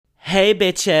Hey,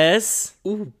 bitches.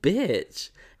 Ooh, bitch.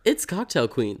 It's Cocktail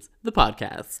Queens, the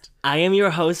podcast. I am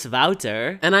your host,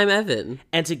 Wouter. And I'm Evan.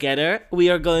 And together, we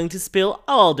are going to spill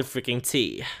all the freaking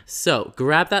tea. So,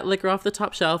 grab that liquor off the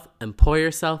top shelf and pour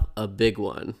yourself a big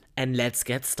one. And let's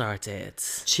get started.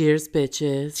 Cheers,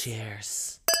 bitches.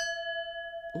 Cheers.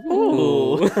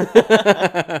 Ooh.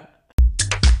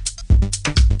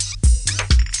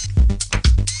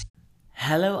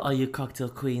 Hello, all you Cocktail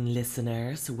Queen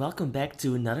listeners. Welcome back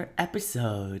to another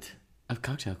episode Of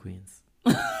Cocktail Queens.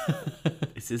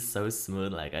 This is so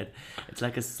smooth. It's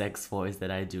like a sex voice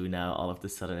that I do now all of a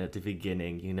sudden at the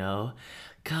beginning, you know?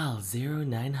 Call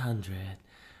 0900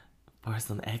 for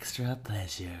some extra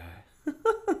pleasure.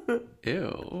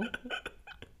 Ew.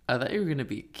 I thought you were going to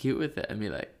be cute with it and be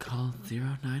like, call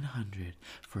 0900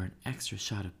 for an extra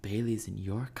shot of Bailey's in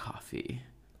your coffee.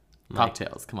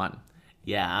 Cocktails, come on.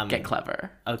 Yeah, Get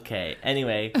clever. Okay,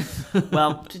 anyway.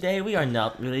 Well, today we are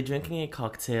not really drinking a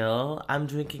cocktail. I'm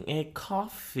drinking a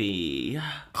coffee.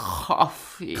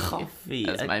 Coffee. Coffee.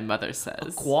 As my mother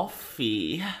says.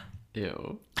 Coffee.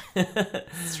 Ew.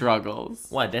 Struggles.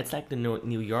 What? That's like the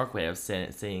New York way of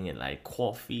saying it, like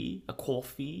coffee. A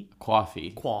coffee. Coffee.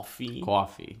 Coffee.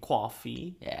 Coffee.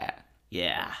 Coffee. Yeah.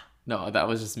 Yeah. No, that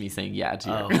was just me saying yeah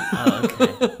to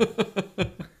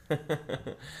you.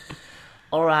 Okay.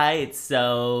 All right,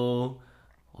 so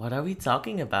what are we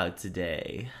talking about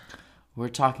today? We're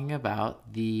talking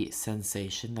about the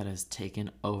sensation that has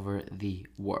taken over the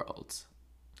world.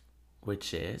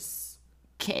 Which is?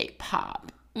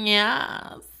 K-pop.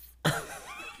 Yes.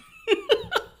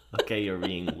 Okay, you're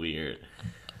being weird.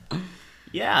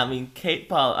 Yeah, I mean,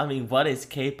 K-pop. I mean, what is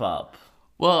K-pop?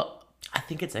 Well, I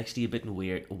think it's actually a bit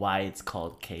weird why it's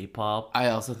called K-pop. I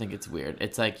also think it's weird.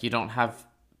 It's like you don't have,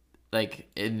 like,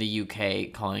 in the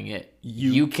UK calling it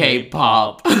UK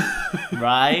pop.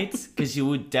 Right? Because you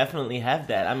would definitely have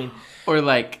that. I mean... Or,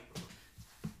 like,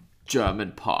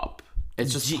 German pop.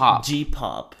 It's just pop.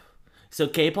 G-pop. So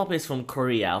K-pop is from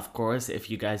Korea, of course, if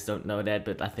you guys don't know that,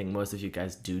 but I think most of you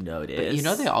guys do know this. But you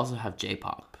know they also have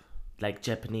J-pop. Like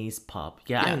Japanese pop.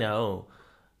 Yeah, I know.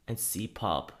 And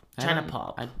C-pop. China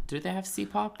pop. Do they have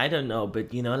C-pop? I don't know,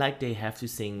 but you know, like they have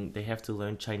to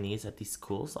learn Chinese at these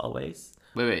schools always.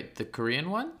 Wait, the Korean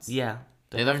ones? Yeah.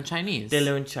 They learn Chinese. They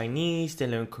learn Chinese, they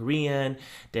learn Korean,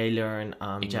 they learn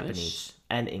English? Japanese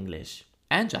and English.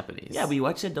 And Japanese. Yeah, we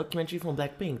watched a documentary from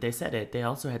Blackpink. They said it. They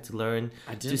also had to learn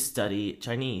to study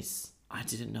Chinese. I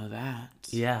didn't know that.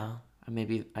 Yeah.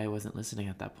 Maybe I wasn't listening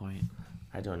at that point.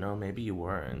 I don't know. Maybe you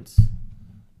weren't.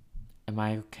 Am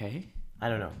I okay? I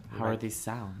don't know. How are these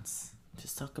sounds?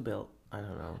 Just talk a bit. I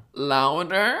don't know.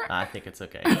 Louder? I think it's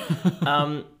okay.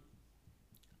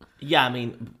 Yeah, I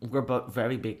mean, we're both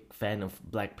very big fan of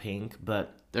Blackpink,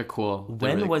 but they're cool.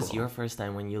 When really was your first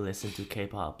time when you listened to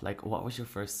K-pop? Like, what was your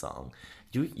first song?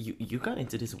 You got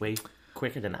into this way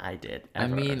quicker than I did.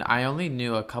 Ever. I mean, I only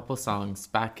knew a couple songs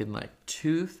back in like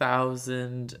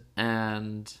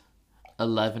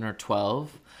 2011 or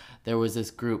 12. There was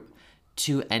this group,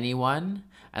 To Anyone,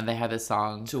 and they had this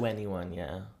song. To Anyone,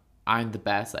 yeah. I'm the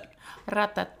best, like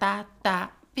ratatata,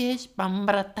 fish bum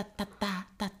ratatata.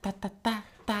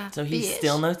 So he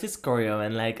still knows this choreo,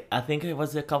 and like I think it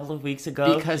was a couple of weeks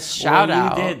ago. Because shout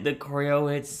out, you did the choreo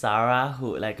with Sarah,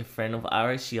 who like a friend of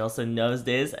ours. She also knows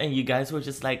this, and you guys were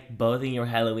just like both in your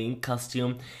Halloween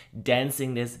costume,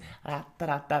 dancing this.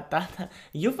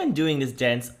 You've been doing this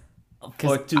dance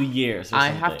for 2 years. I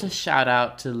have to shout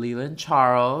out to Leland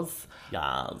Charles,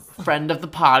 yes, friend of the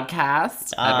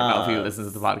podcast. I don't know if he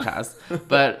listens to the podcast,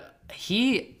 but.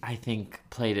 He, I think,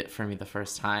 played it for me the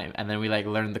first time, and then we like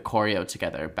learned the choreo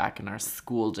together back in our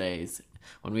school days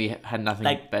when we had nothing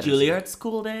like better. Juilliard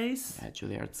school days. Yeah,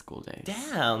 Juilliard school days.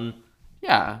 Damn.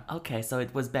 Yeah. Okay, so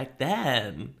it was back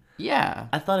then. Yeah.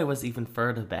 I thought it was even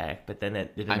further back, but then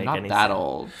it didn't make any sense. I'm not that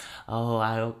old.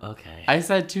 Oh, okay. I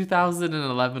said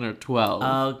 2011 or 12.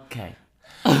 Okay.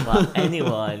 Well,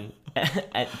 anyone.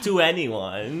 To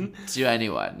anyone. To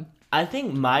anyone. I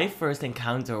think my first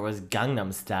encounter was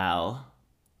Gangnam Style.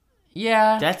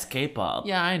 Yeah. That's K-pop.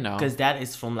 Yeah, I know. Because that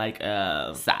is from like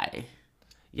Psy.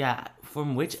 Yeah,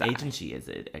 from which agency is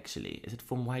it actually? Is it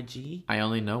from YG? I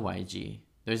only know YG.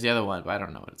 There's the other one, but I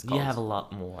don't know what it's called. You have a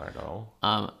lot more though.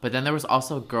 But then there was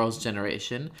also Girls'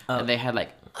 Generation, and they had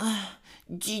like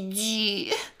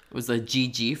GG. It was like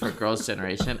GG for Girls'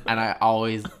 Generation, and I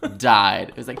always died.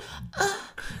 It was like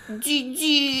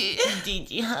GG.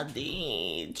 Gigi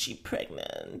Hadid, she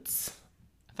pregnant.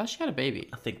 I thought she had a baby.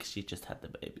 I think she just had the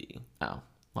baby. Oh,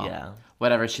 well, yeah.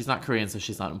 Whatever. She's not Korean, so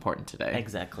she's not important today.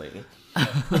 Exactly.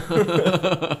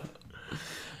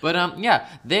 But yeah,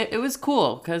 it was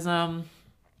cool because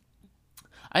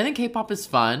I think K-pop is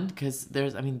fun because they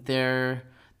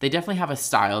definitely have a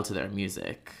style to their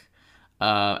music,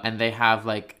 and they have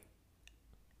like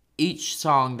each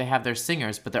song they have their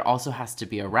singers, but there also has to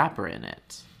be a rapper in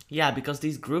it. Yeah, because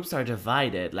these groups are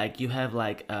divided. Like you have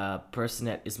like a person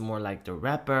that is more like the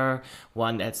rapper,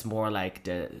 one that's more like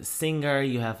the singer.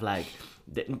 You have like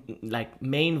the like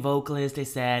main vocalist, they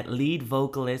said, lead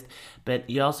vocalist, but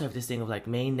you also have this thing of like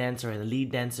main dancer and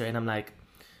lead dancer, and I'm like,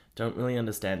 don't really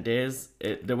understand this.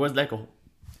 There was like a,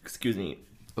 excuse me.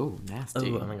 Oh, nasty.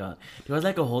 Oh my god. There was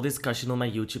like a whole discussion on my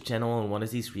YouTube channel on one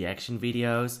of these reaction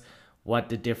videos what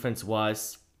the difference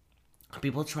was.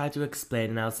 People tried to explain,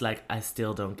 and I was like, I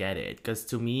still don't get it. Because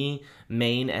to me,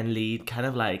 main and lead kind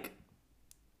of like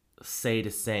say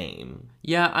the same.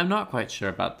 Yeah, I'm not quite sure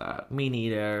about that. Me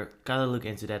neither. Gotta look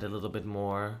into that a little bit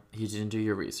more. You didn't do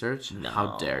your research? No.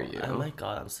 How dare you? Oh my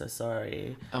god, I'm so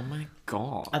sorry. Oh my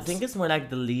god. I think it's more like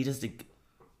the lead is the.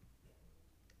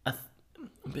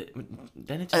 But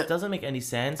then it just doesn't make any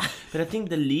sense. But I think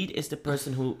the lead is the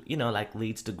person who, you know, like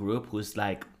leads the group, who's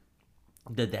like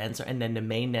the dancer, and then the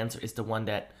main dancer is the one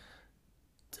that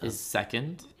is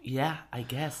second. Yeah, I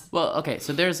guess. Well, okay,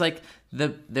 so there's like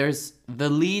there's the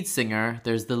lead singer,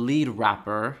 there's the lead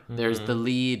rapper, there's the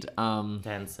lead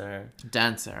dancer,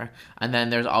 and then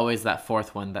there's always that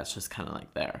fourth one that's just kind of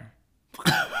like there.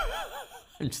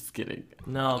 I'm just kidding.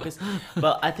 No, because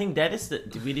but I think that is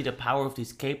really the power of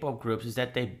these K-pop groups, is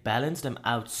that they balance them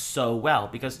out so well.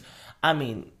 Because I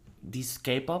mean, these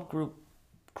K-pop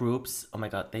groups, oh my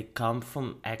god, they come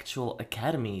from actual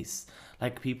academies.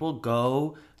 Like people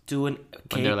go to an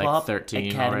when they're like K-pop 13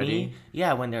 academy, already.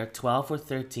 Yeah, when they're 12 or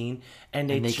 13, and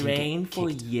they train for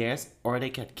years, or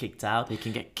they get kicked out. They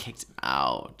can get kicked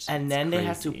out. And then they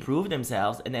have to prove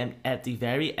themselves, and then at the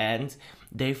very end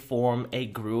they form a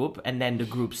group, and then the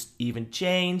groups even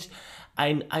change.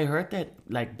 I heard that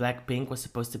like Blackpink was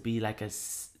supposed to be like a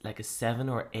 7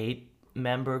 or 8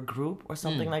 member group or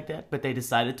something like that, but they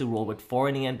decided to roll with 4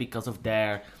 in the end because of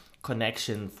their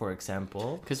connection, for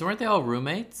example. Because weren't they all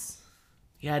roommates?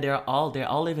 Yeah, they all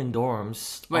live in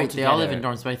dorms. Right, they all live in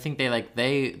dorms, but I think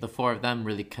the 4 of them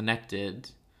really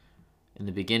connected in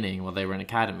the beginning while they were in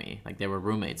academy. Like they were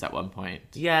roommates at one point.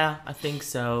 Yeah, I think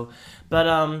so. But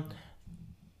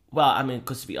well, I mean,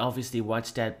 because we obviously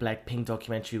watched that Blackpink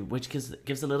documentary, which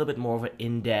gives a little bit more of an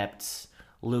in-depth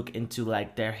look into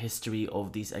like their history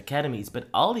of these academies. But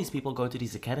all these people go to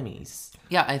these academies.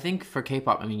 Yeah, I think for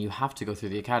K-pop, I mean, you have to go through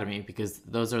the academy because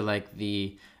those are like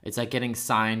it's like getting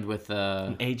signed with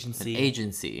an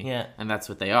agency. Yeah. And that's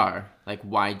what they are, like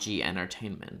YG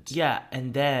Entertainment. Yeah,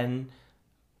 and then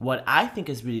what I think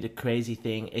is really the crazy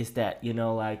thing is that, you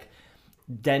know, like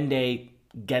then they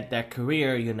get their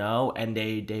career, you know, and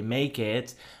they make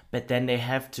it, but then they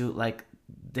have to like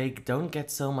they don't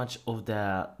get so much of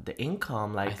the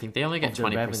income. Like I think they only get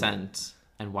 20%,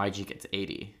 and YG gets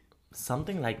 80%.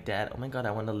 Something like that. Oh my god,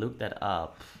 I want to look that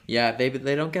up. Yeah, they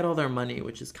don't get all their money,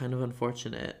 which is kind of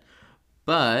unfortunate,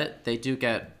 but they do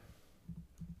get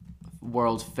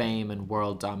world fame and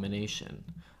world domination.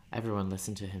 Everyone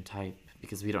listen to him type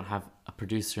because we don't have a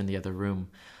producer in the other room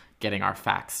getting our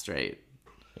facts straight.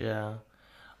 Yeah.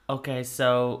 Okay,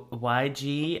 so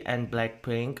YG and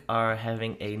Blackpink are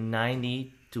having a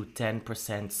 90 to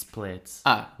 10% split.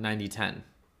 90-10.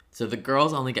 So the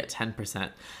girls only get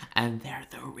 10%, and they're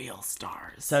the real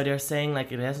stars. So they're saying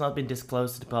like it has not been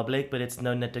disclosed to the public, but it's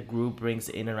known that the group brings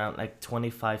in around like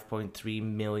 25.3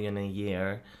 million a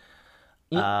year.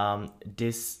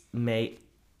 This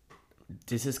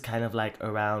is kind of like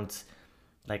around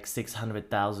like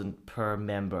 600,000 per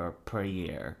member per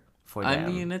year. I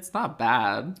mean, it's not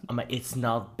bad. I mean, it's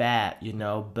not bad, you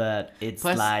know, but it's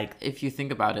plus, like... if you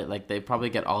think about it, like, they probably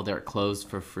get all their clothes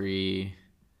for free.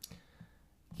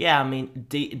 Yeah, I mean,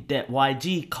 that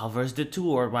YG covers the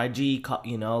tour.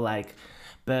 You know, like...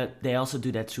 But they also do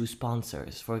that through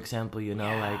sponsors, for example, you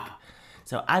know, like...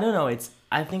 So, I don't know,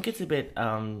 I think it's a bit...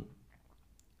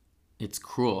 It's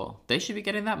cruel. They should be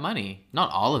getting that money.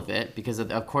 Not all of it, because,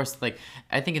 of course, like,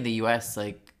 I think in the US,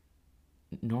 like,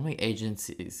 normally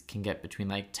agencies can get between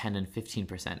like 10 and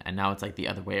 15%, and now it's like the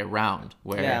other way around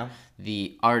where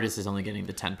the artist is only getting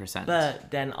the 10%.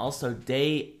 But then also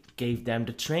they gave them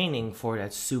the training for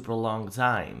that super long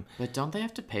time. But don't they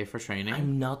have to pay for training?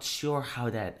 I'm not sure how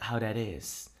that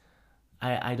is.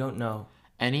 I don't know.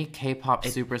 Any K-pop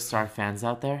superstar fans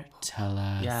out there, tell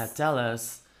us. Yeah, tell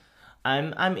us.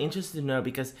 I'm interested to know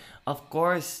because of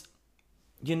course,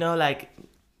 you know, like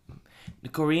the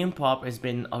Korean pop has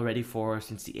been already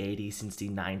since the 80s, since the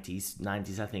 90s.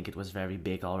 90s, I think it was very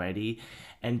big already.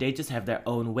 And they just have their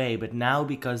own way. But now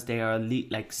because they are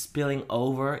like spilling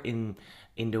over in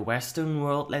in the Western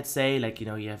world, let's say, like, you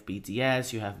know, you have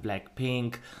BTS, you have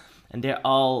Blackpink, and they're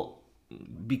all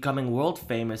becoming world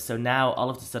famous. So now all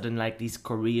of a sudden, like, these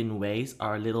Korean ways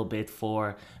are a little bit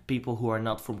for people who are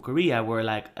not from Korea. We're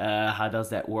like, how does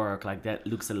that work? Like, that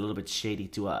looks a little bit shady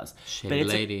to us. Shady but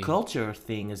it's lady. a culture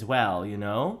thing as well, you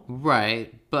know?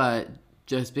 Right, but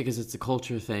just because it's a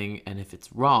culture thing and if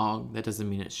it's wrong, that doesn't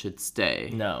mean it should stay.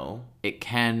 No. It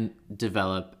can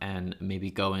develop and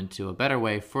maybe go into a better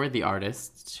way for the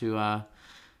artists to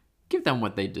give them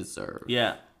what they deserve.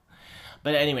 Yeah.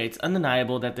 But anyway, it's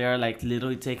undeniable that they're like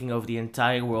literally taking over the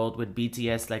entire world, with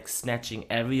BTS like snatching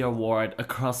every award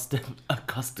across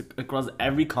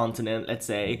every continent, let's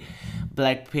say.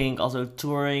 Blackpink also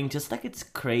touring, just like it's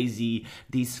crazy.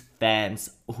 These fans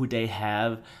who they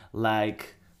have,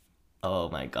 like, oh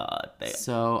my god.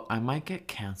 So I might get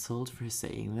canceled for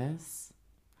saying this,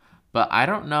 but I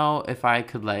don't know if I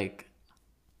could like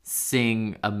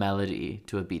sing a melody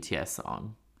to a BTS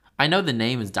song. I know the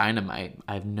name is Dynamite.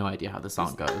 I have no idea how the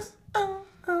song goes.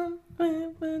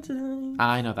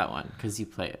 I know that one because you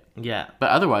play it. Yeah.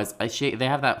 But otherwise, they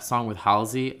have that song with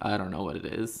Halsey. I don't know what it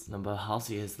is. No, but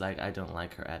Halsey is like, I don't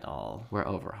like her at all. We're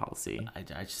over Halsey. I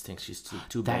just think she's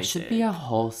too That basic. should be a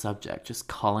whole subject, just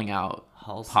calling out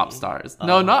Halsey? pop stars.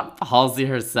 No, not Halsey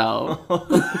herself.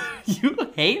 You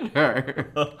hate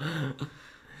her.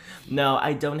 No,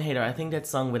 I don't hate her. I think that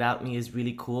song Without Me is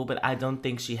really cool, but I don't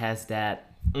think she has that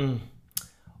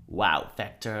wow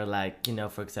factor, like, you know,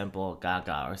 for example,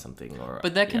 Gaga or something.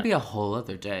 But that can be a whole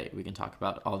other day. We can talk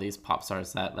about all these pop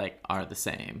stars that like are the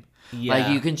same. Yeah.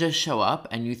 Like, you can just show up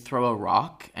and you throw a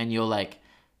rock and you'll like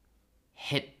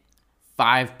hit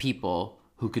 5 people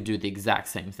who could do the exact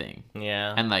same thing.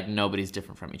 Yeah. And like nobody's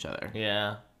different from each other.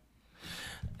 Yeah.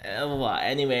 Well,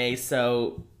 anyway,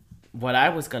 so what I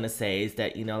was gonna say is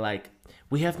that, you know, like,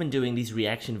 we have been doing these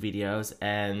reaction videos,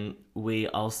 and we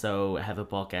also have a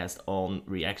podcast on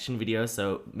reaction videos,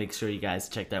 so make sure you guys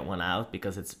check that one out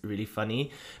because it's really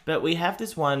funny. But we have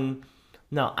this one,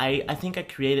 no, I think I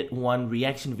created one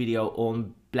reaction video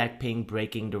on Blackpink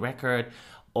breaking the record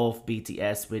of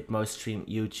BTS with most streamed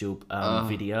YouTube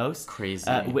videos.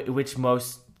 Crazy. With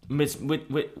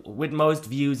most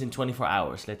views in 24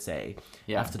 hours, let's say,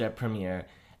 after their premiere.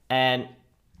 And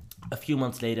a few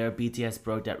months later, BTS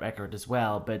broke that record as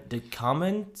well. But the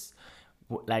comments,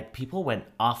 like, people went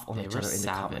off on each other in the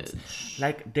comments.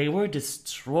 Like, they were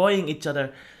destroying each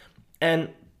other. And,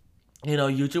 you know,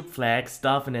 YouTube flags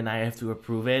stuff, and then I have to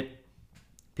approve it.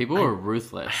 People were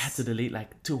ruthless. I had to delete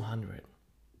like 200.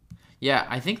 Yeah,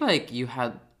 I think like you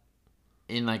had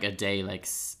in like a day like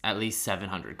at least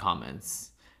 700 comments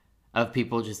of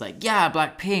people just like, yeah,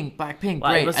 Blackpink,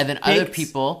 great. And then other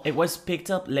people... It was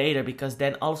picked up later because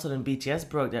then all of a sudden BTS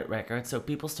broke that record. So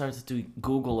people started to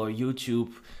Google or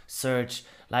YouTube search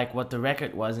like what the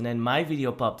record was. And then my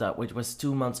video popped up, which was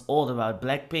 2 months old, about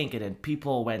Blackpink. And then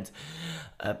people went...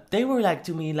 they were like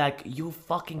to me like, you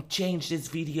fucking changed this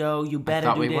video. You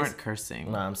better do this. we weren't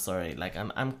cursing. No, I'm sorry. Like,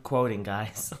 I'm quoting,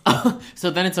 guys.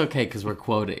 So then it's okay because we're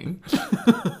quoting.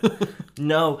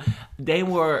 No, they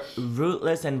were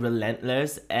ruthless and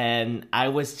relentless, and I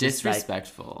was just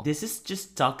disrespectful. Like, this is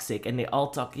just toxic. And they all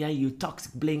talk, yeah, you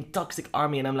toxic Blink, toxic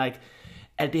army. And I'm like,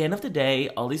 at the end of the day,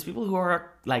 all these people who are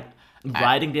like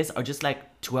writing this are just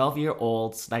like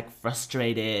 12-year-olds, like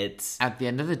frustrated. At the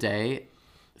end of the day,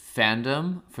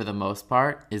 fandom, for the most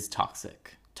part, is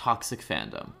toxic. Toxic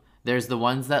fandom. There's the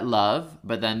ones that love,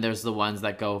 but then there's the ones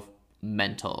that go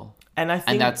mental. And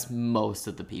that's most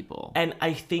of the people. And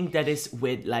I think that is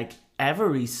with like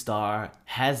every star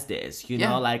has this, you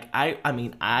know, like I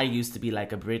mean, I used to be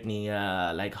like a Britney,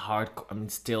 like hardcore, I mean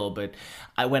still, but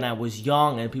when I was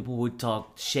young and people would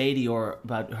talk shady or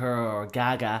about her or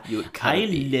Gaga, I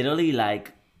literally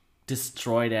like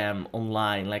destroy them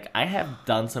online. Like, I have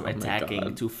done some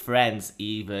attacking to friends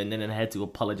even, and then I had to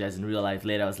apologize in real life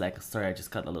later. I was like, sorry, I just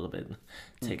got a little bit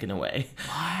taken away.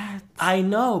 What? I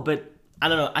know, but I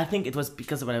don't know. I think it was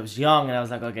because when I was young and I was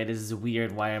like, okay, this is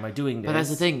weird. Why am I doing this? But that's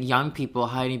the thing. Young people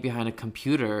hiding behind a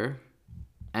computer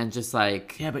and just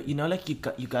like... Yeah, but you know, like, you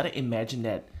got to imagine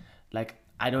that, like,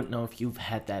 I don't know if you've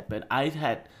had that, but I've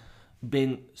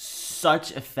been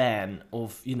such a fan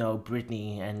of, you know,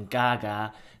 Britney and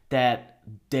Gaga that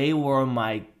they were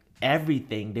my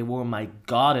everything. They were my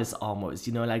goddess almost,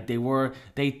 you know, like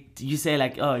you say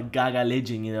like, oh, Gaga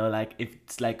legend, you know, like if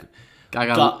it's like...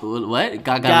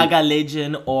 Gaga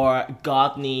Legend or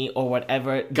Godney or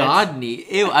whatever. Godney?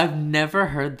 Ew, I've never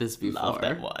heard this before. Love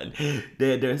that one.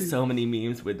 There's so many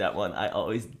memes with that one. I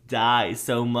always die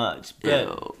so much.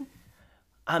 But,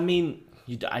 I mean,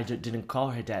 didn't call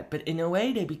her that, but in a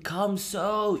way they become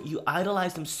so, you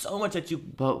idolize them so much that you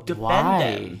But defend why?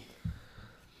 them.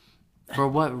 For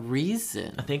what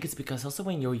reason? I think it's because also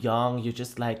when you're young, you're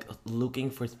just like looking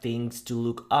for things to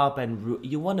look up, and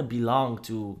you want to belong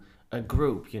to a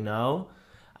group, you know?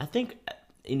 I think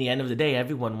in the end of the day,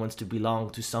 everyone wants to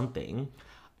belong to something.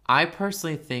 I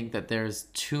personally think that there's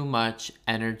too much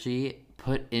energy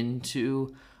put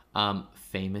into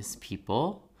famous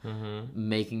people,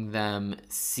 making them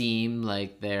seem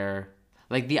like they're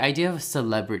like the idea of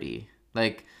celebrity.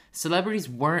 Like celebrities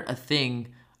weren't a thing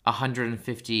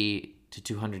 150 to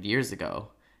 200 years ago.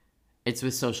 It's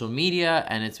with social media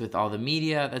and it's with all the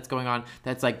media that's going on.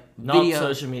 That's like Not video.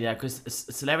 social media, because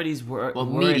celebrities were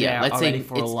Media. there Let's already say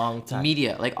for a it's long time.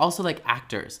 media. Like also like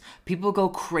actors. People go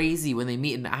crazy when they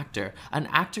meet an actor. An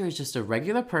actor is just a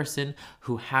regular person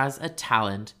who has a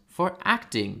talent for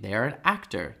acting. They're an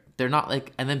actor. They're not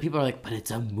like, and then people are like, but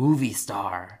it's a movie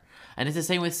star. And it's the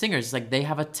same with singers. It's like they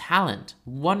have a talent.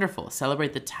 Wonderful.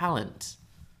 Celebrate the talent.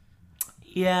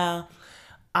 Yeah,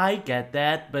 I get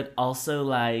that, but also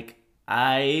like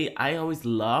I always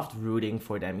loved rooting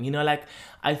for them. You know, like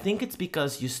I think it's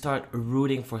because you start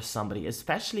rooting for somebody,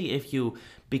 especially if you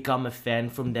become a fan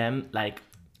from them. Like,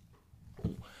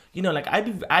 you know, like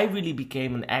I really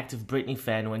became an active Britney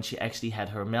fan when she actually had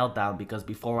her meltdown, because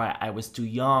before I was too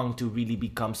young to really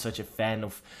become such a fan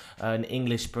of an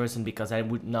English person, because I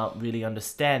would not really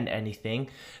understand anything.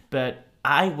 But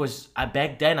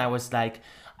back then I was like,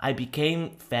 I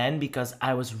became fan because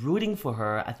I was rooting for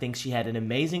her. I think she had an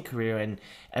amazing career and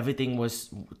everything was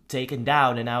taken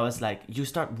down. And I was like, you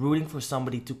start rooting for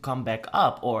somebody to come back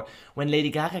up. Or when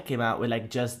Lady Gaga came out with like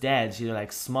Just Dance, you know,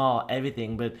 like small,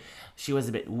 everything, but she was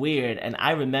a bit weird. And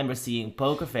I remember seeing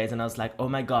Poker Face and I was like, oh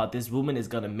my God, this woman is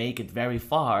going to make it very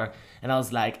far. And I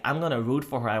was like, I'm going to root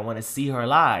for her. I want to see her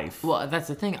live. Well, that's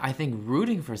the thing. I think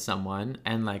rooting for someone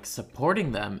and like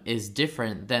supporting them is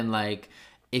different than like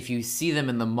if you see them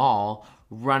in the mall,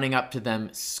 running up to them,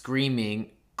 screaming,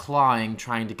 clawing,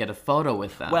 trying to get a photo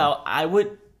with them. Well,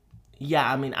 yeah,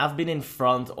 I mean, I've been in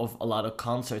front of a lot of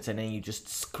concerts and then you just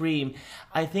scream.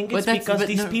 I think it's because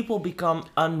these people become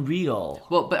unreal.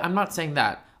 Well, but I'm not saying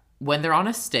that. When they're on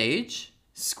a stage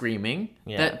screaming,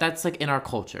 that's like in our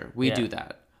culture. We do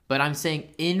that. But I'm saying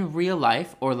in real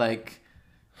life or like...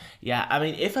 Yeah, I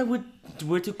mean, if I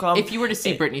were to come... If you were to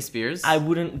see Britney Spears... I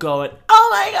wouldn't go and, oh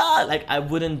my God! Like, I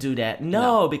wouldn't do that.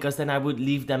 No, because then I would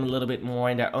leave them a little bit more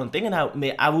in their own thing. And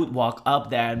I would walk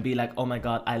up there and be like, oh my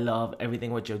God, I love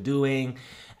everything what you're doing.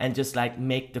 And just, like,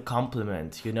 make the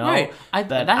compliment, you know? Right. I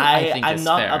think I'm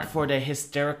not up for the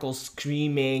hysterical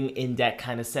screaming in that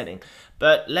kind of setting.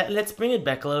 But let's bring it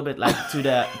back a little bit, like to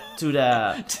the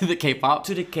to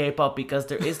the K-pop, because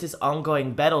there is this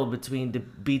ongoing battle between the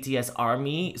BTS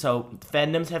army. So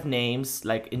fandoms have names,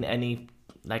 like in any,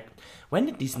 like when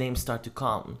did these names start to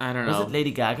come? I don't know. Was it Lady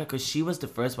Gaga? Because she was the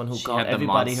first one who called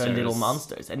everybody her little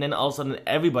monsters, and then all of a sudden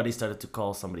everybody started to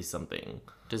call somebody something.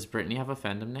 Does Britney have a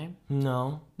fandom name?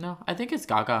 No, I think it's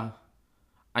Gaga.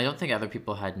 I don't think other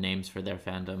people had names for their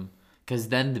fandom, because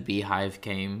then the Beehive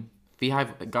came.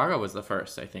 Gaga was the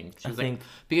first, I think. She was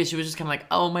because she was just kind of like,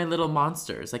 oh, my little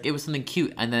monsters. Like, it was something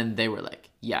cute. And then they were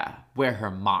like, yeah, we're her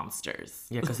monsters.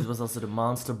 Yeah, because it was also the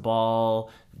monster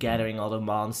ball, gathering all the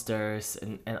monsters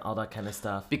and all that kind of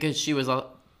stuff. Because she was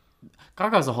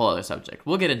Gaga was a whole other subject.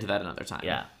 We'll get into that another time.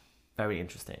 Yeah, very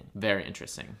interesting. Very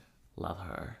interesting. Love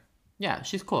her. Yeah,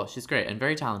 she's cool. She's great and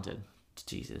very talented.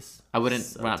 Jesus. I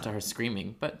wouldn't run up to her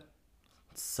screaming, but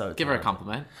give her a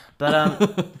compliment.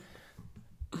 But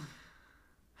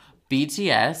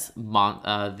BTS,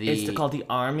 it's called the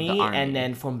Army, and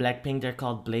then from Blackpink they're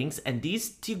called Blinks, and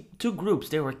these two groups,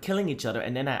 they were killing each other.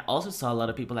 And then I also saw a lot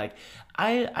of people like,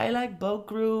 I like both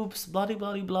groups, blah blah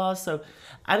blah blah. So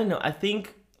I don't know. I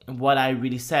think what I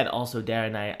really said also there,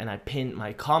 and I pinned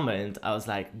my comment. I was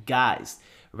like, guys,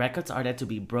 records are there to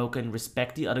be broken.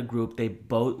 Respect the other group. They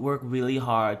both work really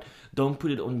hard. Don't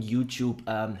put it on YouTube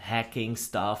hacking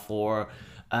stuff or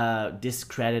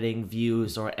discrediting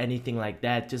views or anything like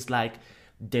that. Just like,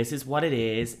 this is what it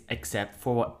is, accept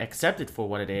it for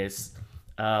what it is.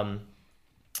 And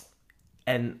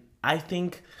I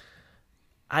think,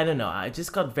 I don't know, I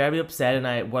just got very upset, and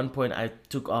at one point I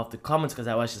took off the comments because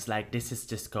I was just like, this is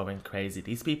just going crazy.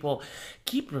 These people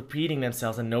keep repeating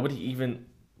themselves and nobody even...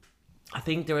 I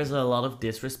think there is a lot of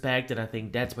disrespect, and I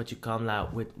think that's what you come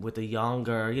out with the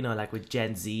younger, you know, like with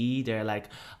Gen Z. They're like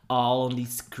all on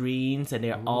these screens, and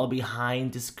they're all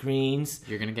behind the screens.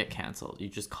 You're gonna get canceled. You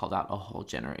just called out a whole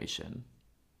generation.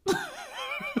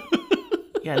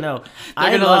 Yeah, no. They're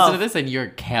I gonna love listen to this and you're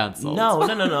canceled.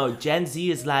 No. Gen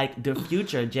Z is like the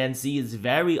future. Gen Z is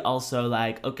very also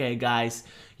like, okay, guys,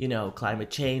 you know, climate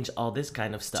change, all this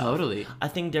kind of stuff. Totally. I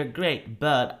think they're great,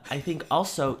 but I think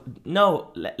also,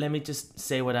 no, let me just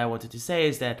say what I wanted to say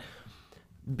is that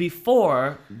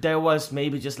before there was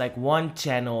maybe just like one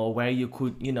channel where you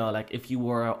could, you know, like if you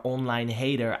were an online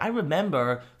hater. I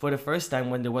remember for the first time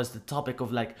when there was the topic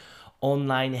of like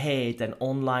online hate and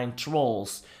online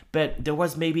trolls, but there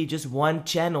was maybe just one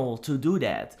channel to do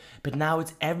that. But now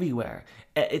it's everywhere.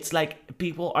 It's like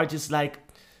people are just like,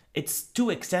 it's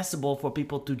too accessible for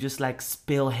people to just like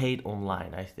spill hate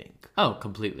online, I think. Oh,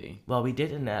 completely. Well, we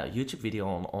did a YouTube video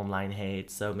on online hate,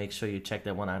 so make sure you check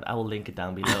that one out. I will link it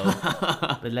down below.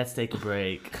 But let's take a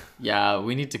break. Yeah,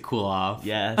 we need to cool off.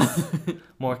 Yes.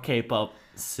 More K-pop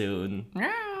soon.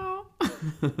 Meow.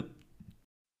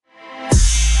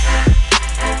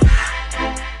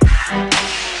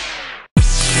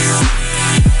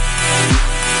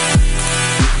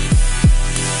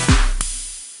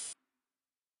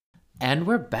 And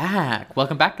we're back.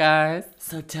 Welcome back, guys.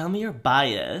 So tell me your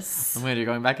bias. Oh, wait, you're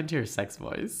going back into your sex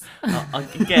voice.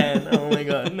 Again, oh my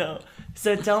god, no.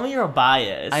 So tell me your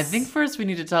bias. I think first we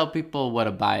need to tell people what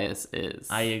a bias is.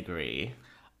 I agree.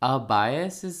 A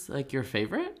bias is like your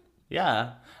favorite?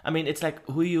 Yeah. I mean, it's like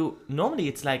normally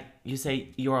it's like you say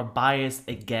you're biased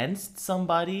against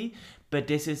somebody, but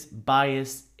this is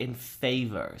bias in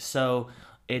favor. So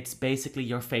it's basically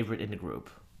your favorite in the group.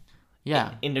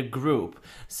 Yeah. In the group.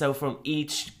 So from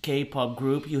each K-pop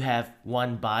group, you have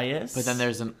one bias. But then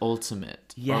there's an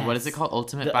ultimate. Yes. Or what is it called?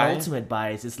 Ultimate the bias? ultimate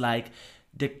bias is like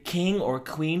the king or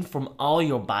queen from all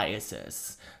your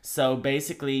biases. So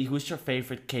basically, who's your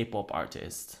favorite K-pop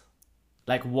artist?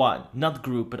 Like one, not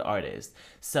group, but artist.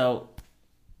 So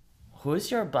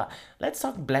who's your let's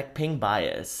talk Blackpink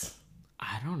bias.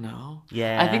 I don't know.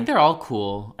 Yeah. I think they're all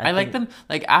cool. I like think- them.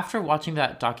 Like, after watching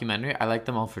that documentary, I like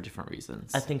them all for different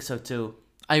reasons. I think so too.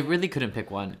 I really couldn't pick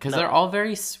one because they're all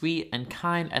very sweet and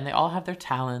kind and they all have their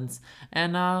talents.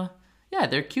 And, yeah,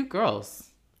 they're cute girls.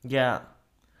 Yeah.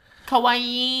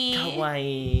 Kawaii.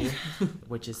 Kawaii.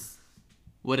 Which is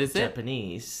What is it?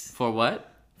 Japanese For what?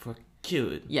 for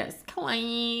cute. Yes,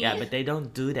 kawaii. Yeah, but they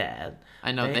don't do that.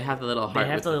 I know, they have the little heart. They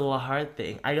have with the it. little heart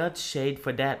thing. I got shade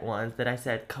for that once that I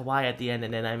said kawaii at the end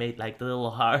and then I made like the little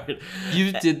heart.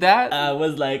 You did that?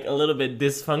 Was like a little bit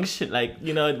dysfunction. Like,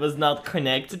 you know, it was not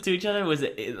connected to each other. It was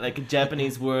like a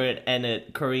Japanese word and a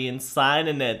Korean sign.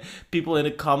 And then people in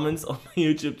the comments on my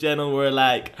YouTube channel were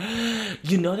like,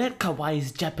 you know that kawaii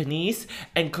is Japanese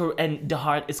and the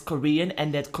heart is Korean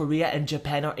and that Korea and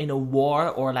Japan are in a war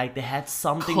or like they had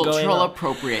something going Cultural on.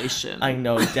 appropriation. I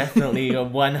know, definitely a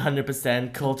 100%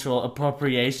 cultural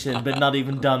appropriation, but not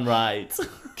even done right.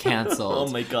 Canceled.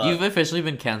 Oh my God. You've officially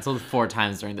been canceled 4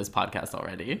 times during this podcast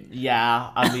already. Yeah,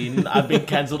 I mean, I've been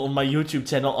cancelled on my YouTube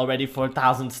channel already for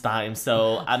 1,000 times.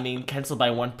 So, I mean, cancelled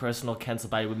by one person or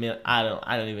cancelled by a million. I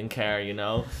don't even care, you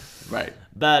know? Right.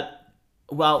 But,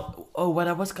 well, what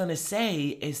I was gonna say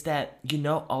is that, you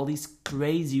know, all these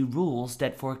crazy rules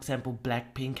that, for example,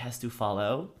 Blackpink has to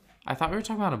follow. I thought we were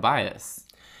talking about a bias.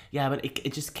 Yeah, but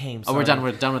it just came. Oh, we're sorry. done.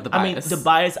 We're done with the I mean, bias. the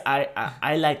bias,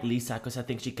 I like Lisa because I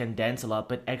think she can dance a lot.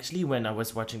 But actually, when I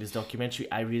was watching this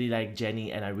documentary, I really like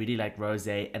Jennie and I really like Rose.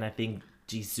 And I think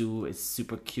Jisoo is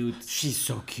super cute. She's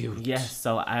so cute. Yes,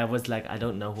 so I was like, I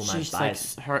don't know who my She's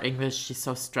bias. like, her English, she's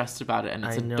so stressed about it and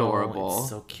it's I know, adorable. It's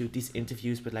so cute. These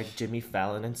interviews with like Jimmy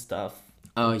Fallon and stuff.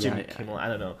 Oh, Jimmy yeah. Kimmel, I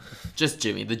don't know. Just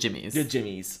Jimmy, the Jimmies. The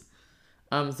Jimmys.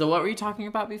 So what were you talking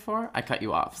about before? I cut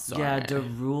you off. Sorry. Yeah, the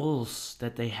rules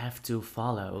that they have to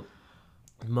follow.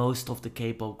 Most of the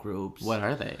K-pop groups. What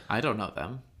are they? I don't know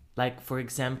them. Like, for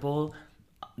example,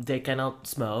 they cannot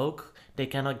smoke. They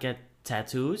cannot get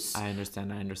tattoos. I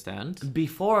understand.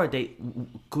 Before they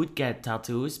could get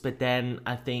tattoos, but then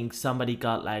I think somebody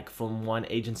got like from one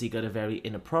agency got a very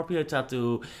inappropriate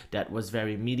tattoo that was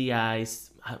very mediatized,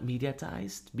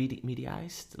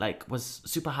 like was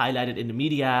super highlighted in the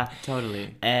media.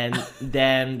 Totally. And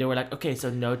then they were like, okay,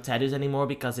 so no tattoos anymore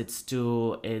because it's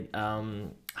too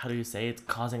how do you say it?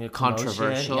 Causing a commotion.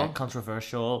 Controversial. Yeah,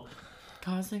 controversial.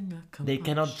 Causing a commotion. They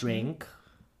cannot drink.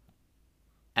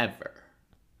 Ever.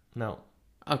 No.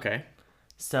 Okay.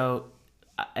 So,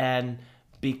 and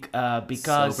because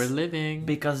Sober living.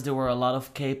 because there were a lot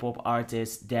of K-pop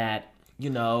artists that, you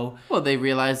know, Well, they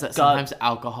realize that got- sometimes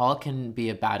alcohol can be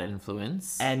a bad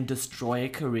influence. and destroy a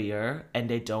career, and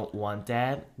they don't want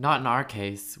that. Not in our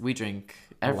case. We drink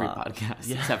every lot. podcast,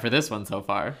 Yeah. except for this one so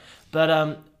far.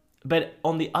 But But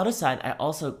on the other side, I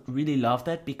also really love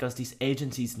that because these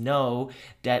agencies know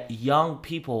that young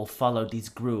people follow these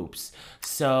groups.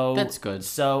 So That's good.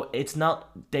 So it's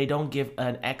not, they don't give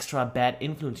an extra bad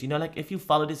influence. You know, like if you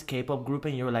follow this K-pop group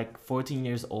and you're like 14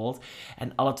 years old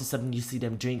and all of a sudden you see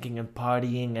them drinking and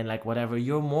partying and like whatever,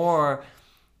 you're more,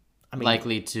 I mean,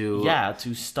 Likely to yeah,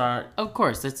 to start, Of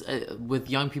course, it's with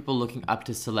young people looking up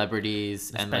to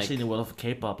celebrities and especially like in the world of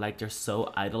K-pop, like they're so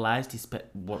idolized.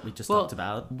 What we just well, talked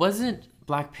about. wasn't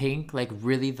Blackpink like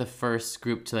really the first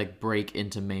group to like break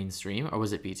into mainstream, or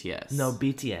was it BTS? No,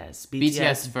 BTS.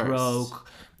 BTS first. broke.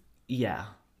 Yeah.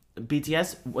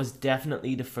 BTS was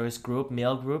definitely the first group,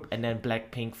 male group, and then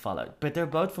Blackpink followed. But they're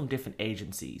both from different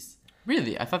agencies.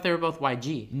 Really, I thought they were both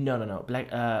YG. No.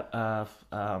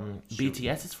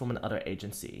 BTS is from another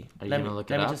agency. Are you Let gonna me, look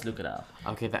it let me up? just look it up.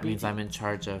 Okay, that means I'm in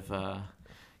charge of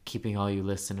keeping all you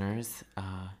listeners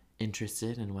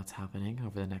interested in what's happening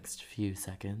over the next few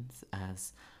seconds.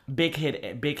 As Big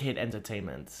Hit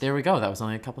Entertainment. there we go, that was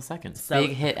only a couple seconds. So-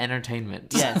 Big Hit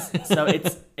Entertainment. Yes. So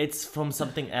it's from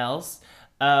something else.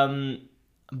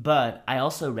 But I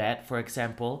also read, for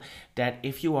example, that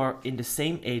if you are in the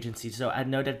same agency, so I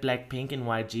know that Blackpink and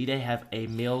YG, they have a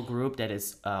male group that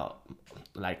is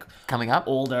like Coming up.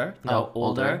 older. No, Oh,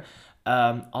 older.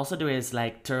 older. Also, there is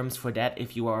like terms for that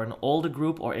if you are an older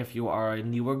group or if you are a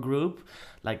newer group.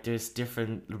 Like there's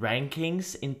different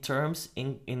rankings in terms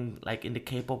in like in the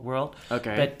K-pop world.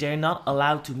 Okay. But they're not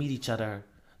allowed to meet each other.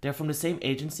 They're from the same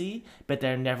agency, but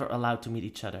they're never allowed to meet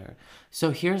each other.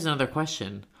 So here's another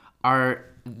question. Are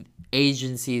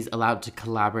agencies allowed to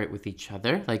collaborate with each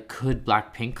other? Like, could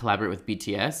Blackpink collaborate with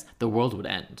BTS? The world would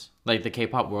end. Like, the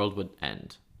K-pop world would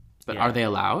end. But Yeah. are they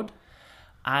allowed?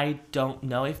 I don't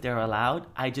know if they're allowed.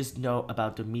 I just know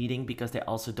about the meeting because they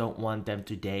also don't want them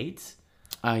to date.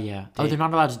 Oh, yeah. They're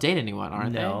not allowed to date anyone,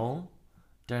 aren't they? No,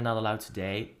 they're not allowed to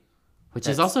date. Which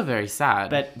is also very sad.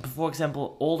 But for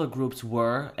example, older groups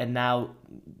were, and now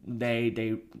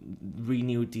they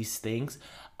renewed these things.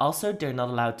 Also, they're not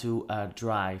allowed to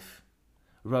drive.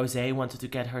 Rosé wanted to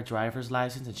get her driver's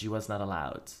license, and she was not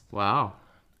allowed. Wow.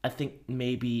 I think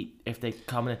maybe if they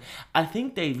come in, I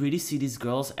think they really see these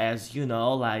girls as, you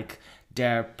know, like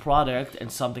their product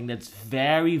and something that's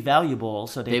very valuable.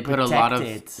 So They put a lot of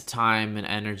it. time and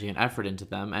energy and effort into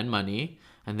them and money,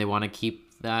 and they want to keep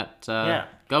that Yeah.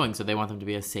 going. So they want them to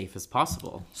be as safe as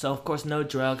possible. So of course, no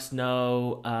drugs,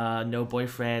 no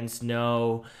boyfriends,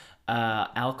 no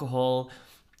alcohol.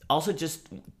 Also, just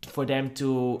for them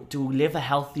to live a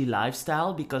healthy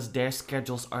lifestyle because their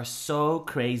schedules are so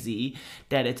crazy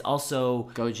that it's also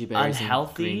Goji berries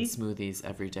unhealthy. and green smoothies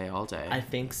every day, all day. I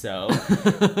think so.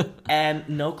 And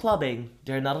no clubbing.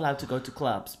 They're not allowed to go to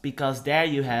clubs because there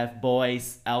you have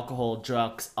boys, alcohol,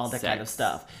 drugs, all that kind of Sex.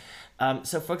 stuff.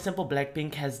 So, for example,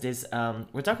 Blackpink has this.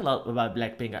 We're talking a lot about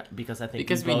Blackpink because I think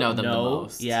Because we both know them the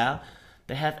most. Yeah,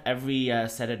 they have every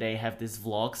Saturday have this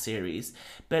vlog series,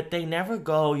 but they never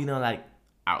go. You know, like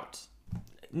Out.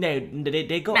 no,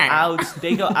 they go out.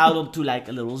 They go out to like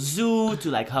a little zoo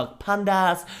to like hug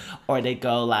pandas, or they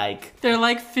go like. They're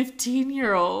like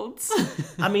 15-year-olds.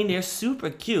 I mean, they're super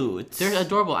cute. They're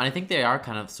adorable, and I think they are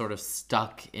kind of sort of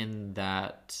stuck in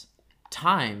that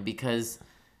time because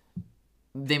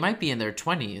they might be in their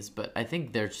 20s, but I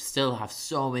think they still have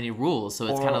so many rules, so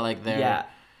it's kind of like they're... Yeah,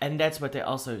 and that's what they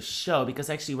also show, because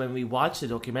actually when we watched the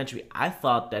documentary, I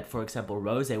thought that, for example,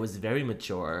 Rosé was very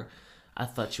mature. I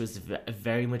thought she was a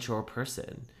very mature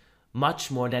person.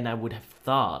 Much more than I would have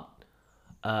thought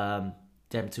them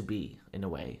to be, in a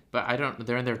way. But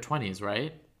they're in their 20s,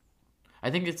 right?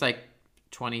 I think it's like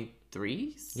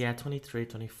 23s? Yeah, 23,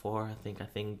 24, I think. I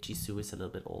think Jisoo is a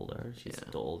little bit older. She's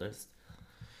the oldest.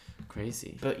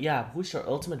 Crazy. But yeah, who's your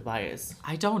ultimate bias?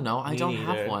 I don't know. I don't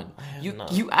neither. have one. I You don't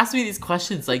know. you ask me these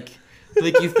questions like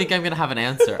you think I'm gonna have an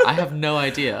answer. I have no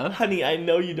idea. Honey, I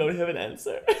know you don't have an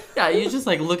answer. Yeah, you just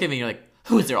like look at me and you're like,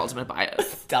 who's your ultimate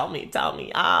bias? Tell me,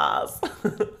 ass.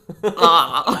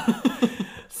 Ah.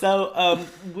 So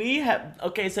we have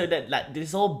so that like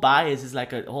this whole bias is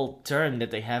like a whole term that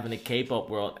they have in the K-pop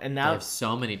world, and I now have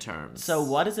so many terms. so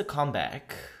what is a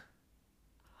comeback?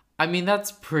 I mean,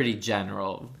 that's pretty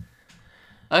general.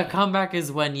 A comeback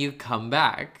is when you come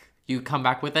back. You come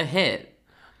back with a hit.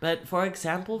 But for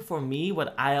example, for me,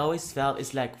 what I always felt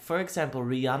is like, for example,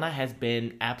 Rihanna has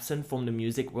been absent from the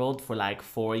music world for like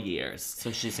 4 years.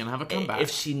 So she's gonna have a comeback.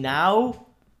 If she now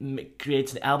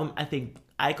creates an album,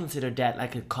 I consider that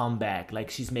like a comeback. Like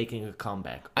she's making a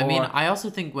comeback. I mean, Or- I also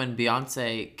think when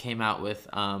Beyonce came out with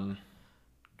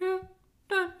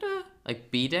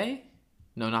like B-Day?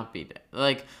 No, not B-Day.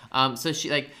 Like so she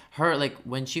like her like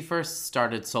when she first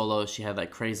started solo, she had like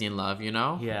Crazy in Love, you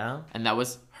know? yeah. And that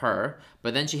was her.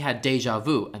 But then she had Deja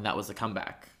Vu, and that was a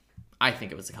comeback. I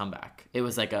think it was a comeback. It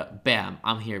was like a bam,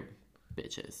 I'm here,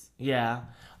 bitches. Yeah.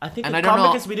 I think And a I don't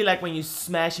comeback know- is really like when you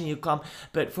smash and you come.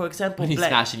 But for example, When you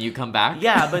smash and you come back.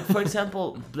 Yeah, but for example,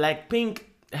 Blackpink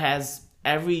has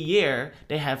every year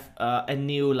they have a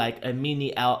new like a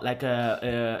mini out like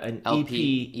an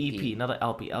EP, not an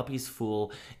LP. LP is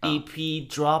full EP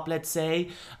drop, let's say,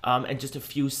 and just a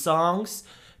few songs.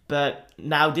 But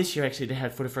now this year actually they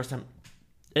had for the first time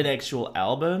an actual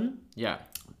album. Yeah.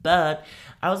 But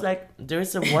I was like,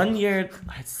 there's a 1 year.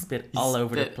 I spit all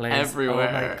over the spit place. everywhere.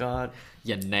 Oh my god.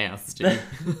 You nasty.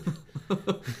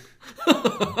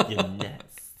 You're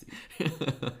nasty.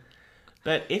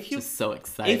 But if you Just so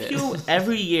excited. if you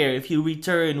every year if you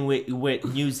return with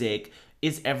music,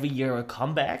 is every year a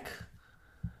comeback?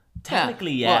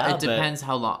 Technically, yeah. Well, it but- depends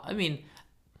how long. I mean,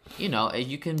 you know,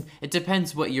 you can. It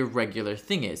depends what your regular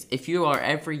thing is. If you are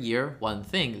every year one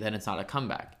thing, then it's not a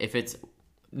comeback. If it's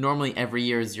normally every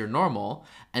year is your normal,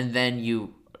 and then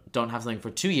you don't have something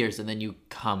for 2 years, and then you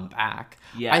come back.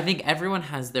 Yeah. I think everyone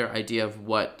has their idea of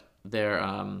what their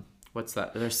what's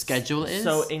that? Their schedule is.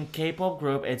 So in K-pop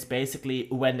group, it's basically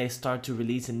when they start to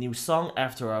release a new song.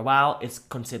 After a while, it's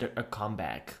considered a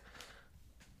comeback.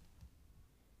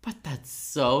 But that's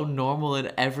so normal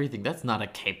in everything. That's not a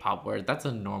K-pop word. That's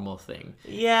a normal thing.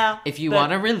 Yeah. If you but-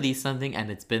 want to release something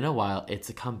and it's been a while, it's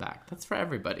a comeback. That's for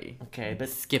everybody. Okay, but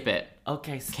Skip it.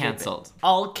 okay, skip Cancelled. It.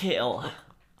 I'll kill.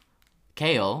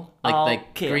 Kale, I'll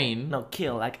like kill. green. No,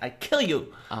 kill. Like I kill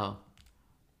you. Oh,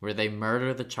 where they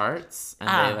murder the charts and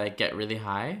Ah. they like get really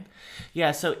high.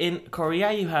 Yeah, so in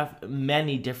Korea you have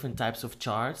many different types of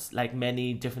charts, like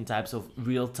many different types of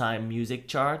real-time music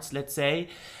charts, let's say.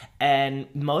 And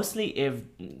mostly if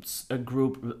a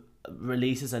group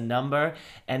releases a number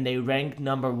and they rank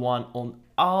number 1 on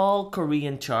all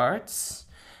Korean charts,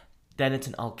 then it's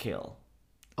an all kill.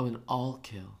 Oh, an all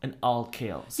kill. An all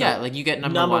kill. So Yeah, like you get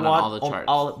number one on all the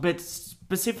charts. but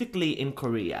specifically in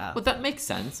Korea. Well, that makes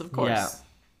sense, of course. Yeah.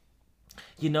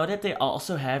 You know that they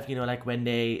also have, like when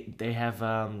they have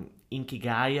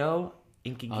Inkigayo.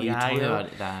 Oh, you told me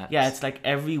about that. Yeah, it's like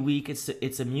every week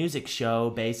it's a music show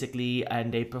basically,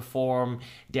 and they perform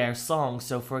their songs.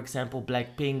 So for example,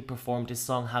 Blackpink performed this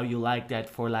song "How You Like That"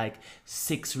 for like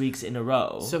 6 weeks in a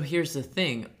row. So here's the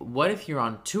thing. What if you're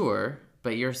on tour,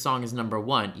 but your song is number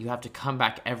 1? You have to come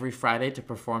back every Friday to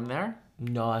perform there?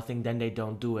 No, I think then they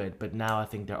don't do it. But now I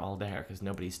think they're all there because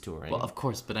nobody's touring. Well, of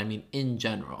course, but I mean in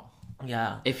general.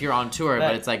 Yeah. If you're on tour, but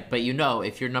But- it's like, but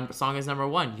if your song is number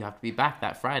 1, you have to be back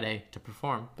that Friday to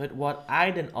perform. But what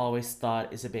I then always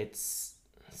thought is a bit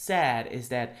sad is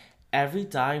that every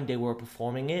time they were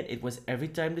performing it, it was every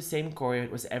time the same choreo,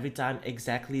 it was every time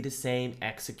exactly the same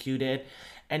executed,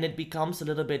 and it becomes a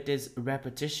little bit this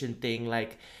repetition thing.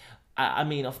 Like, I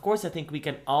mean, of course, I think we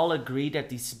can all agree that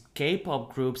these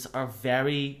K-pop groups are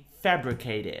very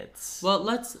fabricated. Well,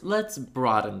 let's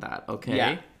broaden that, okay?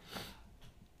 Yeah.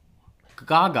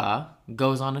 Gaga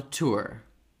goes on a tour.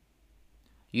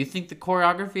 You think the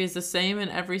choreography is the same in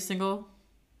every single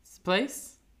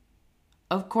place?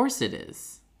 Of course it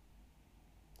is.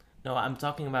 No, I'm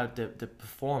talking about the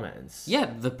performance.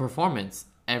 Yeah, the performance.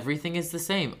 Everything is the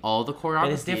same. All the But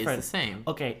choreography it's different. is the same.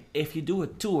 Okay, if you do a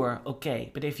tour, okay.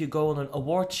 But if you go on an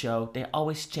award show, they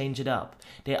always change it up.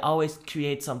 They always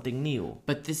create something new.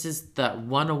 But this is that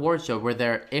one award show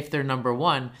where if they're number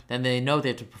 1, then they know they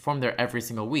have to perform there every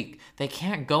single week. They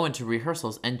can't go into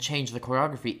rehearsals and change the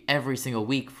choreography every single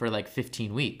week for like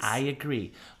 15 weeks. I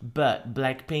agree. But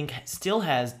Blackpink still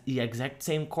has the exact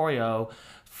same choreo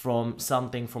from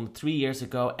something from 3 years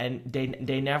ago, and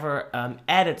they never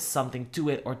added something to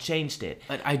it or changed it.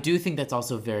 But I do think that's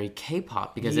also very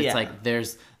K-pop because Yeah. it's like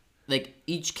there's like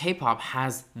each K-pop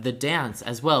has the dance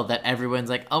as well that everyone's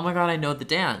like, oh my god, I know the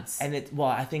dance. And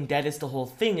I think that is the whole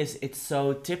thing. Is it's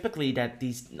so typically that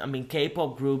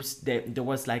K-pop groups. There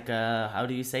was like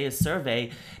a survey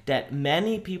that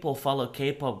many people follow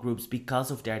K-pop groups because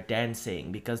of their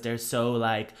dancing, because they're so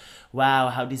like, wow,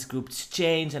 how these groups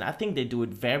change, and I think they do it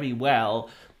very well.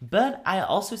 But I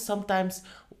also sometimes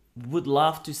would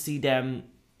love to see them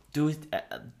do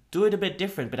it a bit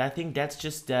different. But I think that's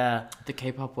just the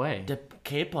K-pop way. the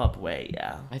K-pop way.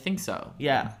 Yeah, I think so.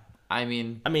 yeah. I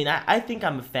mean, I think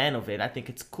I'm a fan of it. I think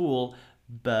it's cool,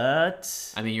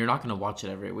 but you're not going to watch it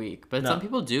every week, but No. some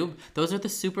people do. Those are the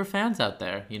super fans out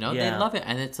there, They Yeah. love it.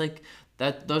 And it's like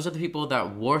that those are the people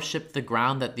that worship the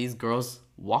ground that these girls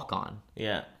walk on.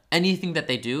 yeah. Anything that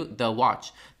they do, they'll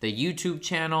watch. The YouTube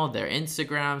channel, their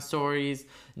Instagram stories,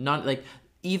 not like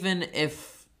even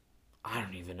if I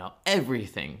don't even know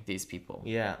everything, these people.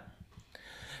 Yeah.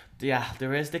 yeah,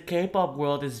 there is the K-pop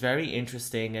world is very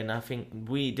interesting, and I think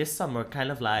we this summer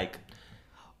kind of like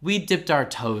We dipped our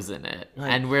toes in it,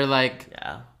 Like, and we're like,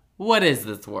 yeah. what is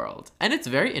this world? And it's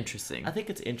very interesting. I think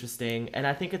it's interesting, and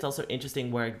I think it's also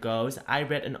interesting where it goes. I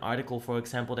read an article, for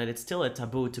example, that it's still a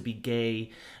taboo to be gay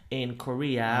in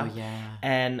Korea. Oh, yeah.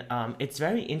 And it's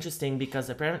very interesting because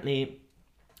apparently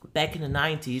back in the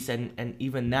 90s and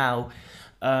even now,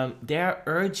 they're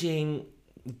urging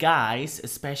guys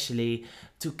especially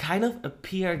to kind of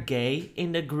appear gay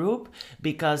in the group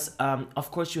because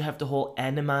of course you have the whole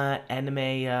anime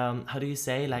how do you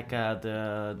say, like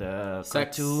the Sex.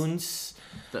 cartoons,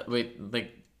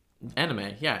 Like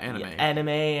anime. Yeah, anime. anime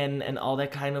and all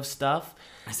that kind of stuff.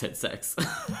 I said sex.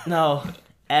 No,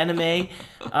 anime,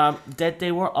 that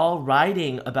they were all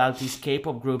writing about these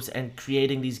K-pop groups and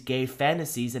creating these gay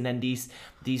fantasies, and then these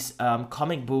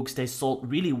comic books, they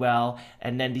sold really well,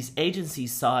 and then these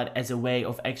agencies saw it as a way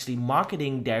of actually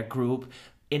marketing their group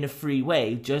in a free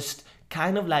way, just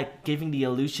kind of like giving the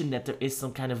illusion that there is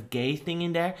some kind of gay thing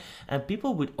in there, and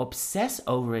people would obsess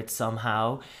over it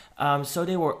somehow. So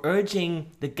they were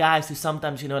urging the guys to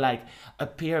sometimes, like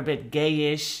appear a bit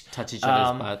gayish, Touch each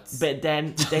other's butts. but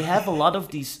then they have a lot of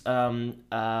these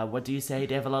what do you say?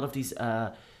 They have a lot of these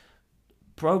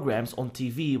programs on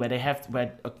TV where they have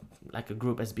like a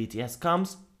group as BTS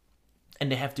comes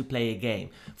and they have to play a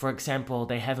game. For example,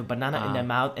 they have a banana in their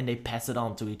mouth and they pass it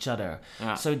on to each other.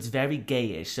 So it's very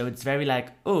gayish. So it's very like,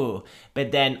 oh,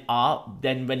 but then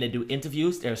when they do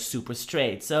interviews, they're super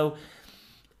straight. So,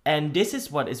 and this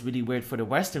is what is really weird for the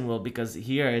Western world, because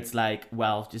here it's like,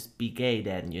 well, just be gay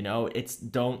then, it's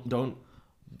don't.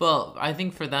 Well, I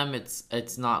think for them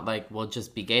it's not like, well,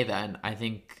 just be gay then. I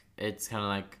think it's kind of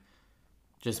like,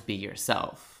 just be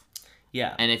yourself.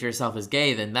 Yeah. And if yourself is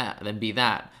gay, then be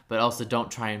that. But also don't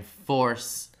try and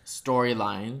force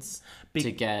storylines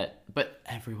to get... But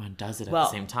everyone does it at the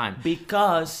same time.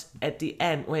 Because at the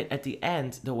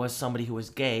end, there was somebody who was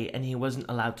gay and he wasn't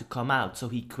allowed to come out. So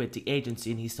he quit the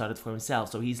agency and he started for himself.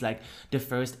 So he's like the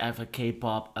first ever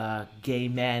K-pop gay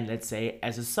man, let's say,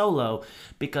 as a solo.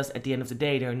 Because at the end of the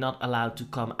day, they're not allowed to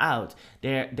come out.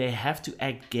 They have to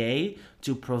act gay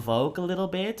to provoke a little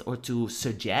bit or to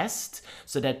suggest,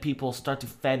 so that people start to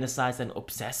fantasize and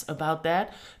obsess about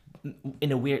that.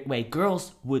 In a weird way,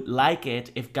 girls would like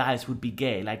it if guys would be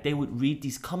gay. Like, they would read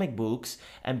these comic books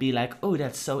and be like, oh,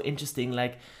 that's so interesting.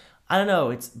 Like, I don't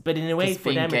know, but in a way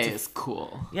for them gay is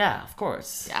cool. Yeah, of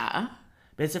course. Yeah.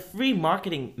 But it's a free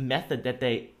marketing method that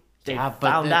they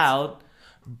found out.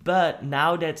 But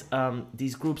now that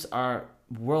these groups are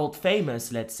world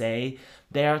famous, let's say,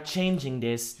 they are changing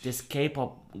this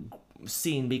K-pop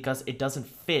scene because it doesn't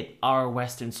fit our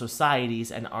Western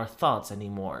societies and our thoughts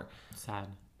anymore. Sad.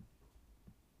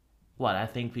 What, I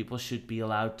think people should be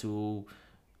allowed to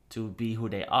be who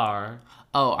they are.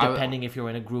 Oh, depending if you're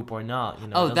in a group or not.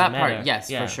 Oh, that matter. part, yes,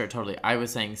 yeah. For sure, totally. I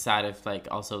was saying sad if, like,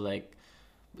 also, like,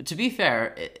 to be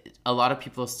fair, a lot of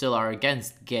people still are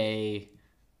against gay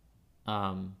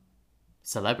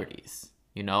celebrities.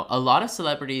 A lot of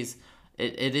celebrities,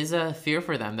 it is a fear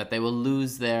for them that they will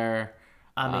lose their...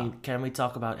 I mean, can we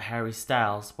talk about Harry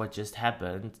Styles, what just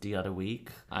happened the other week?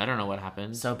 I don't know what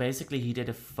happened. So basically he did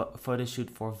a photo shoot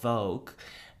for Vogue,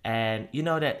 and you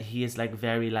know that he is like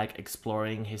very like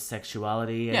exploring his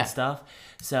sexuality and stuff.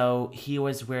 So he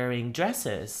was wearing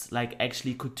dresses, like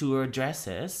actually couture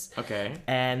dresses. Okay.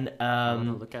 And I want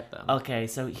to look at them. Okay,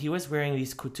 so he was wearing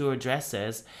these couture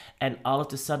dresses, and all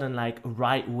of a sudden, like,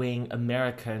 right-wing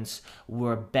Americans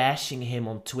were bashing him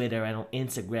on Twitter and on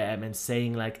Instagram and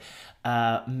saying, like,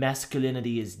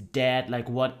 masculinity is dead. Like,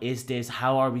 what is this?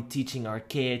 How are we teaching our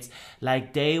kids?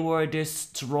 Like, they were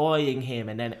destroying him.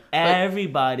 And then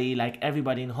everybody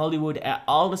in Hollywood,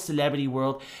 all the celebrity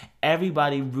world,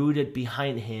 everybody rooted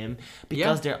behind him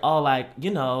because they're all like,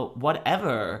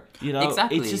 whatever,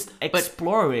 Exactly. It's just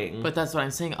exploring. But that's what I'm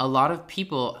saying. A lot of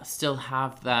people still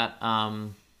have that,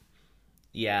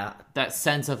 that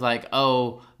sense of like,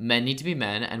 oh, men need to be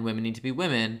men and women need to be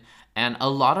women. And a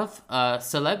lot of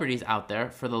celebrities out there,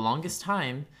 for the longest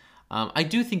time, I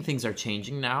do think things are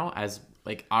changing now, as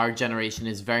like our generation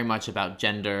is very much about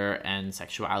gender and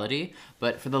sexuality.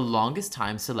 But for the longest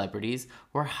time, celebrities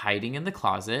were hiding in the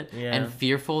closet and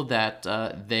fearful that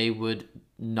they would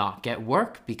not get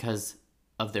work because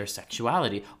of their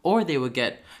sexuality, or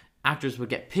actors would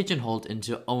get pigeonholed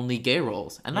into only gay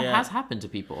roles, and that has happened to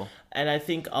people. And I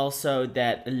think also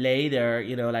that later,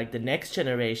 like the next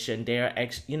generation, they're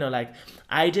actually, like,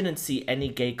 I didn't see any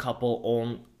gay couple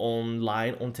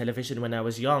online on television when I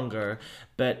was younger.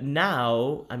 But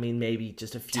now, I mean, maybe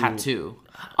just a few. Tattoo.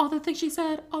 All the things she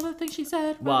said,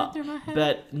 running Well, through my head.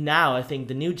 but now I think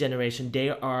the new generation, they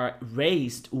are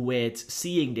raised with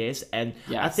seeing this, and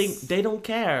I Yes. think they don't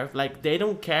care. Like, they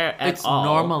don't care at It's all.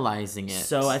 normalizing it.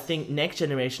 So I think next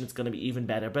generation is going to be even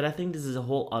better. But I think this is a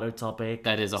whole other topic.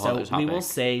 That is a whole other So we will topic.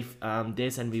 save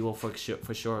this, and we will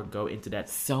for sure go into that.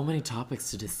 So many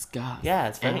topics to discuss. Yeah,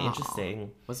 it's very Wow.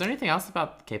 interesting. Was there anything else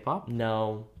about K-pop?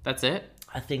 No, That's it?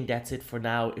 I think that's it for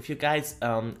now. If you guys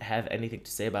have anything to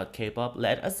say about K-pop,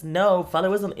 let us know.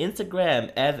 Follow us on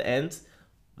Instagram, Ev and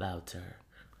Wouter.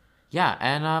 Yeah,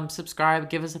 and subscribe.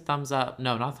 Give us a thumbs up.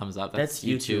 No, not thumbs up. That's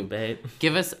YouTube, babe.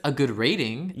 Give us a good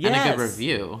rating and a Yes. good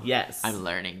review. Yes. I'm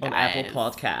learning, On guys. Apple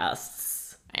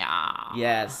Podcasts. Yeah.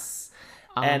 Yes.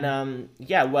 And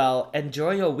yeah, well,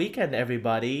 enjoy your weekend,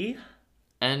 everybody.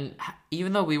 And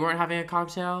even though we weren't having a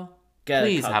cocktail, Get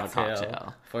please have a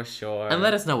cocktail. For sure. And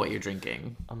let us know what you're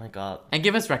drinking. Oh my god. And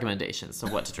give us recommendations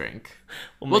of what to drink.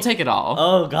 Oh my- We'll take it all.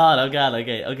 Oh god,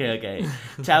 okay.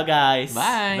 Ciao guys.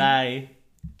 Bye. Bye.